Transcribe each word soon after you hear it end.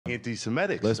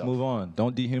anti-Semitic Let's stuff. move on.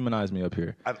 Don't dehumanize me up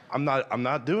here. I'm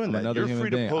not doing I'm that. another You're human free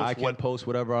to being. post I can post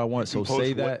whatever I want. So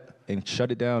say that and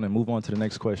shut it down and move on to the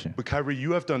next question. But Kyrie,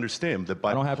 you have to understand that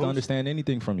by I don't have to understand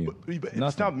anything from you. It's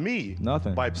Nothing. not me.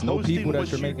 Nothing. By It's no posting people that what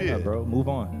you're you making did, up, bro. Move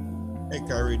on. Hey,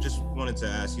 Kyrie, just wanted to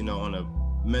ask, on a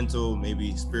mental,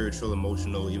 maybe spiritual,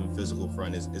 emotional, even physical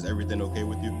front, is everything okay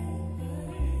with you?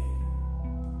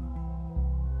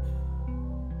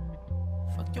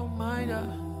 Fuck your mind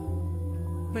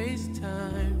up, waste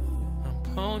time.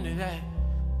 I'm prone to that,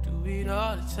 do it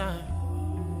all the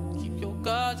time. Keep your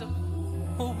guards up,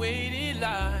 or wait in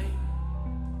line.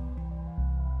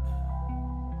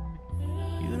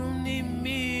 You don't need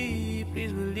me,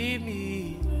 please believe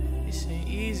me. This ain't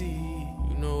easy.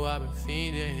 You know I've been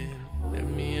feeding. Let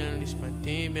me unleash my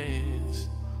demons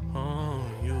on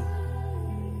you.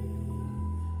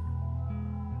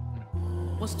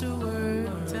 What's the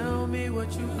word? Tell me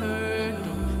what you heard.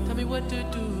 Don't tell me what to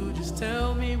do, just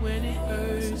tell me when it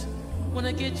hurts.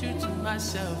 Wanna get you to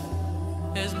myself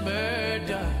as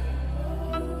murder.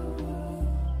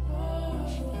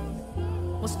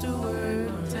 What's the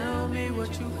word? Tell me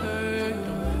what you heard.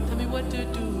 Don't tell me what to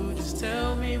do, just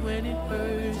tell me when it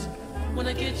hurts.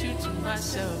 Wanna get you to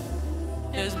myself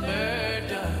as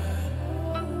murder.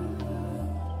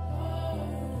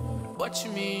 What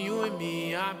you mean, you and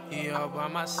me? I'm here all by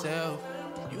myself.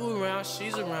 You around,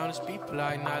 she's around, let's be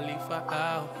polite, not leave her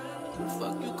out. Who the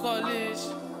fuck you call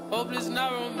this? Hopeless,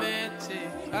 not romantic.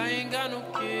 I ain't got no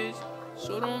kids,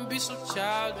 so don't be so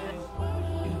childish.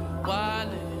 You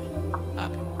wildin', I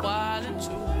be wildin'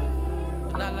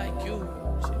 too. Not like you,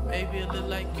 shit, maybe a little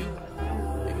like you.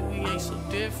 Maybe we ain't so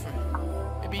different.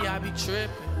 Maybe I be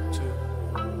trippin' too.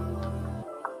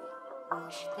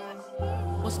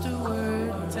 What's the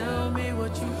word? Tell me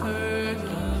what you heard.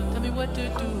 Tell me what to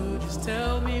do, just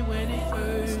tell me when it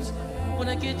hurts.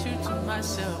 Wanna get you to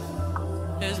myself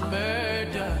as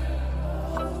murder.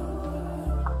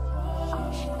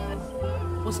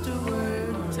 What's the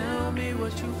word? Tell me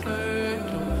what you heard.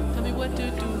 Tell me what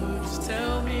to do, just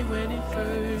tell me when it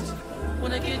hurts.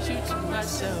 Wanna get you to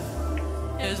myself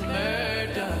as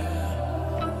murder.